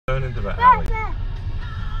turn into the alley.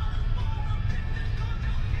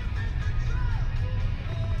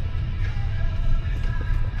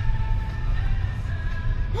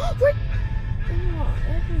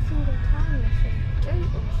 Every single time there's a gate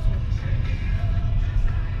or something.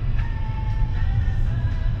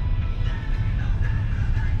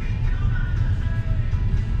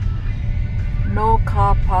 No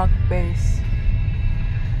car park base.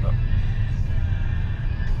 No.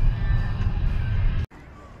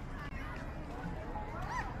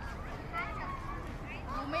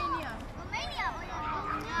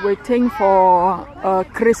 Waiting for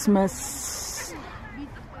Christmas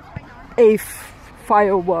Eve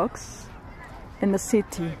fireworks in the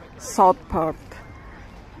city, south part,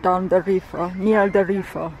 down the river, near the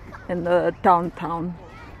river in the downtown.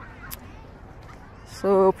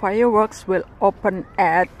 So fireworks will open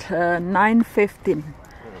at 9:15,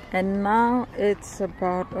 and now it's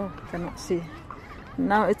about, oh, cannot see.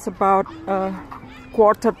 Now it's about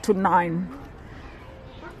 8:45.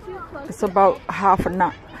 It's about half an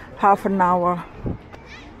hour.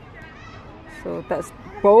 So that's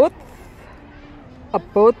both a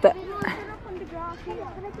boat that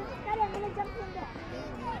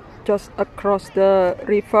just across the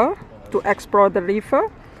river to explore the river.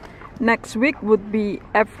 Next week would be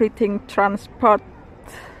everything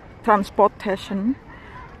transportation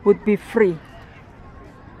would be free.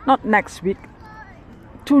 Not next week.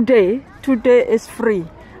 Today is free.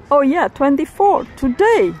 Oh yeah, 24.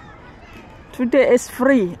 Today is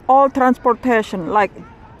free. All transportation like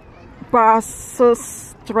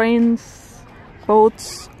buses, trains,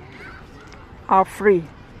 boats are free.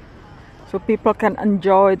 So people can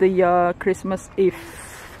enjoy the Christmas Eve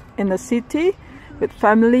in the city with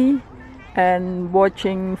family and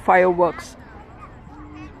watching fireworks.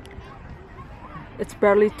 It's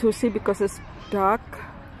barely to see because it's dark.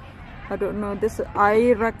 I don't know.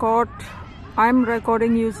 I'm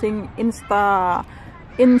recording using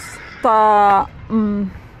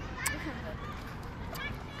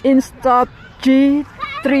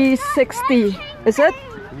Insta360. Is it?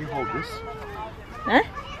 Can you hold this? Eh?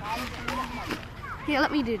 Here,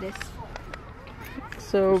 let me do this.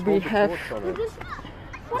 So we have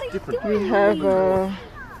What are you doing? we have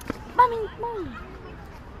Mommy.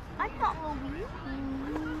 I thought we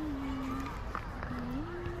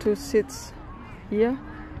two seats here.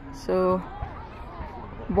 So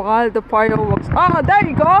while the fireworks, oh, there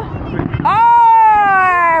you go.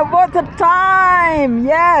 Oh, what a time!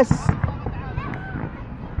 Yes.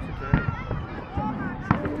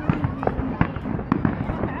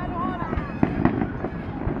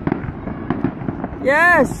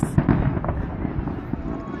 Yes.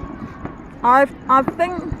 I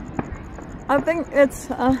think it's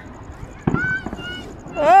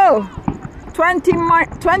 20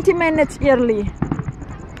 minutes early.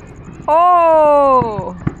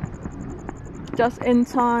 Oh, just in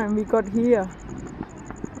time we got here.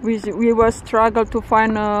 We were struggle to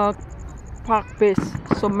find a park base.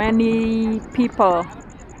 So many people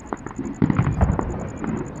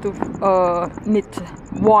to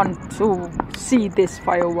want to see this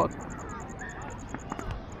firework,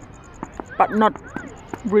 but not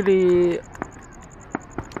really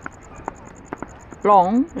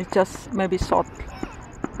long. It's just maybe short,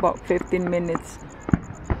 about 15 minutes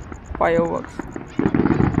fireworks.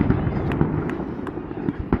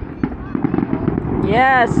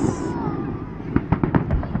 Yes.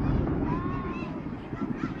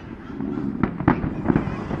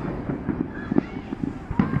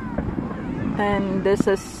 And this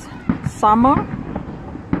is summer,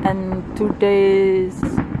 and today's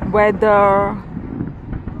weather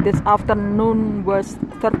this afternoon was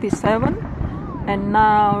 37, and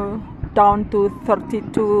now down to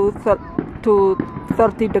 32 to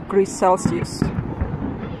 30 degrees Celsius.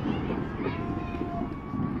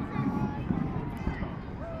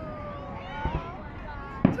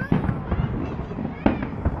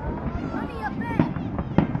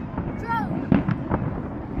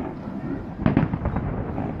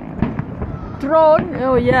 Drone,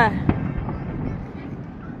 oh yeah.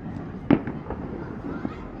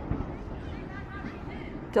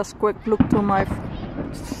 Just quick look to my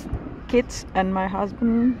kids and my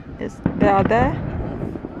husband, they are there.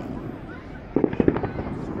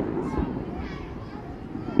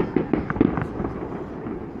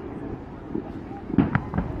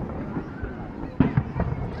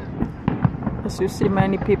 As you see,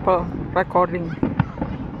 many people recording.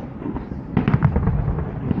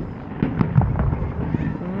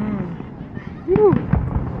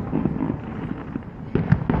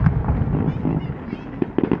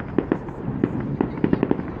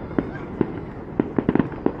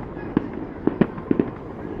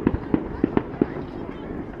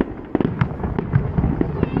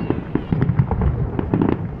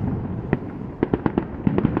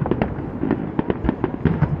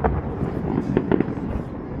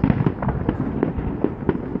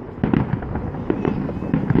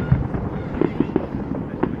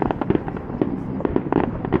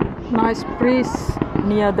 Nice breeze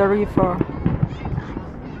near the river.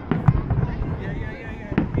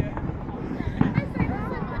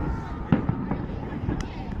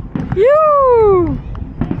 You.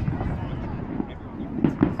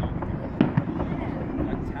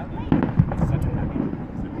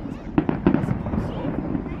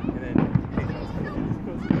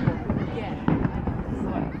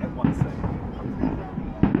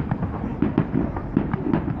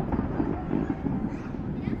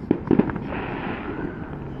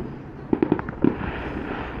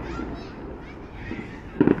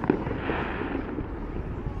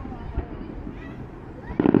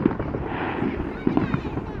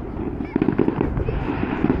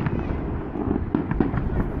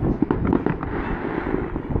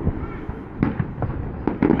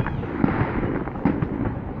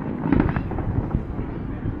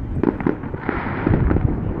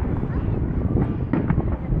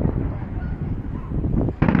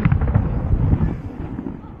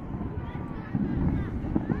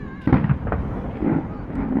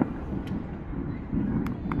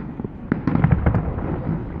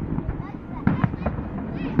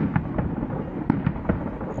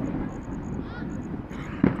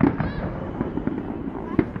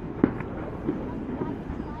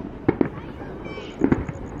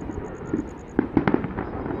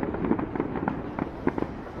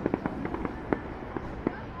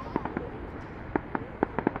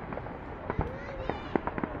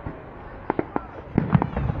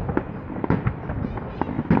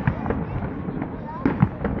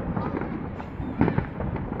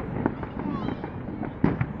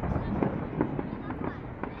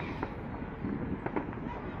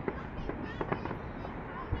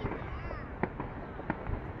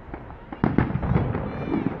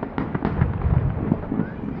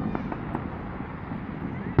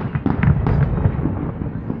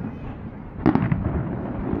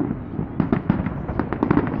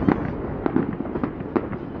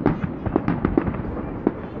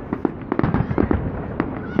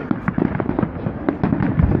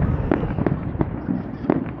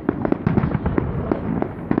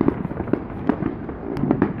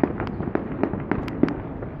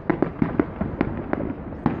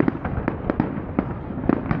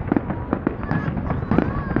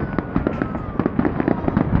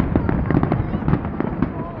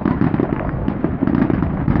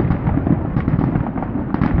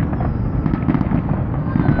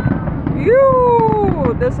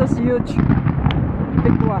 This is huge,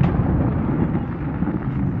 big one.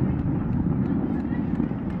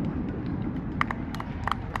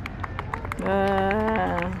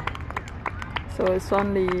 So it's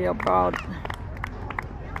only about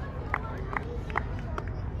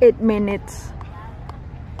 8 minutes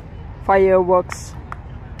fireworks.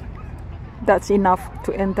 That's enough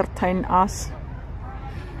to entertain us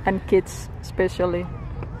and kids especially.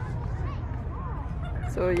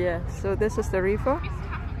 So yeah, so this is the river,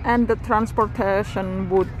 and the transportation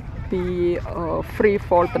would be free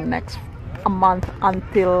for the next month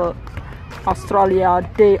until Australia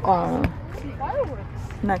Day on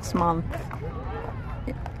next month,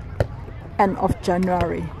 end of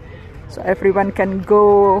January. So everyone can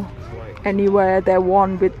go anywhere they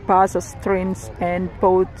want with buses, trains and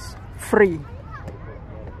boats free,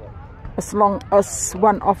 as long as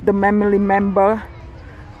one of the family member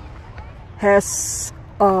has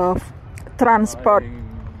a transport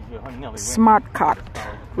smart card,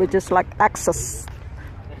 which is like access,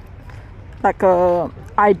 like a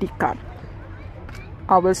ID card.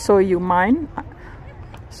 I will show you mine.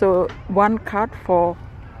 So one card for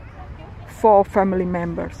 4 family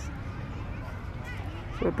members.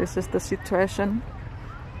 So this is the situation.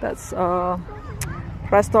 That's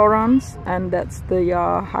restaurants, and that's the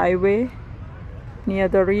highway near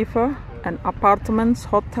the river, and apartments,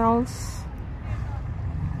 hotels,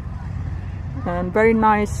 and very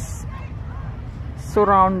nice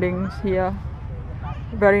surroundings here.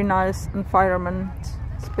 Very nice environment,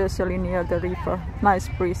 especially near the river. Nice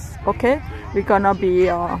breeze. Okay, we're gonna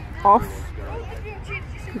be off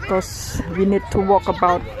because we need to walk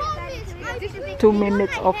about 2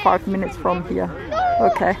 minutes or 5 minutes from here.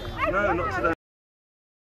 Okay. No, not today.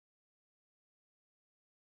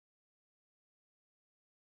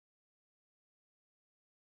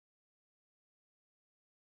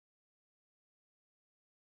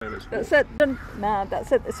 That's it. Nah,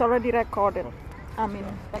 that's it. It's already recorded. I mean,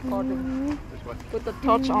 recorded. Put the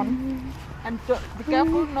torch on. And be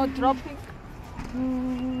careful, no dropping.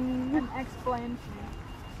 And explain.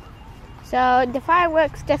 So the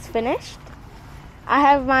fireworks just finished. I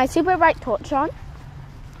have my super bright torch on.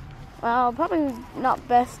 Well, probably not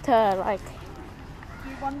best to like. Do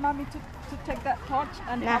you want mommy to to take that torch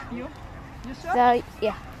and Nah. help you? You sure? So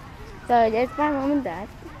yeah. So there's my mom and dad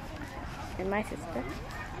and my sister.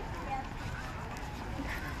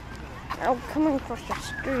 Oh, coming across the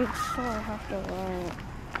street, so I have to run.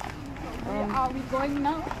 Where are we going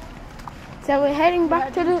now? So we're heading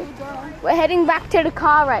back to the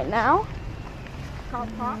car right now. Car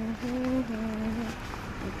park.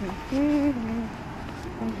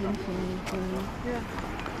 Yeah.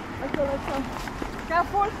 Let's go.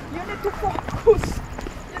 Careful, you need to focus.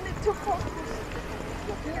 You need to focus.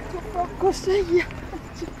 Yeah.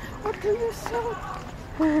 What do you say?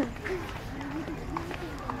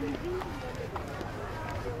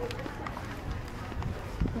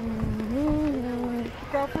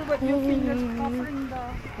 Careful with your fingers covering the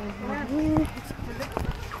lens.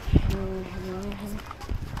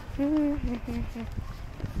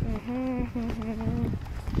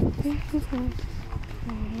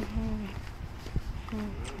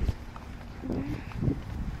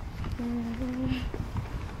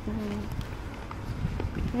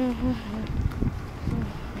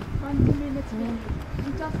 Minutes,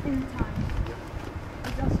 just in time. I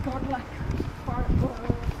just got like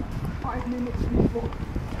 5 minutes before.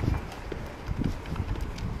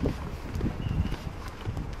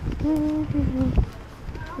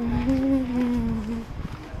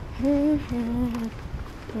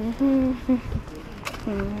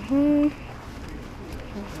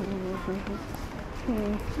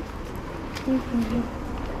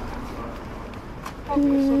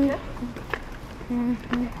 Okay.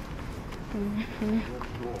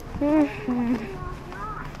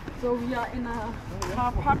 So we are in a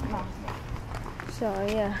car park now. So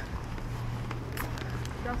yeah.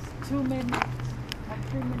 Just 2 minutes or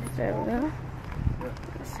 3 minutes. There we go.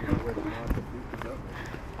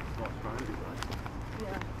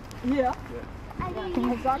 Yeah.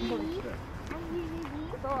 Exactly.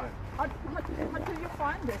 So how do you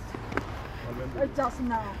find this? Just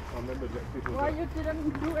now. I remember that people. Why you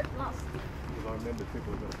didn't do it last? Because I remember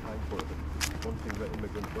people were going to pay for it. One thing that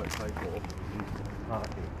immigrants won't pay for is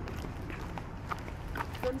parking.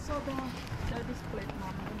 Don't show the display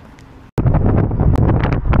now.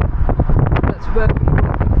 That's where we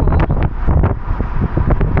were before.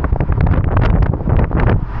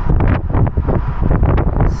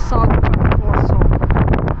 Southbound Warsaw.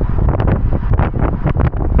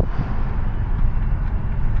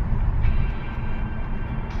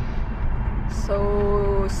 So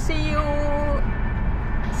see you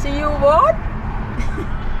what?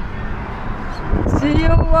 See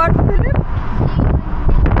you what, Philip?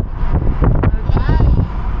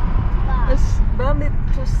 It's barely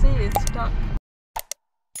to see, it's dark.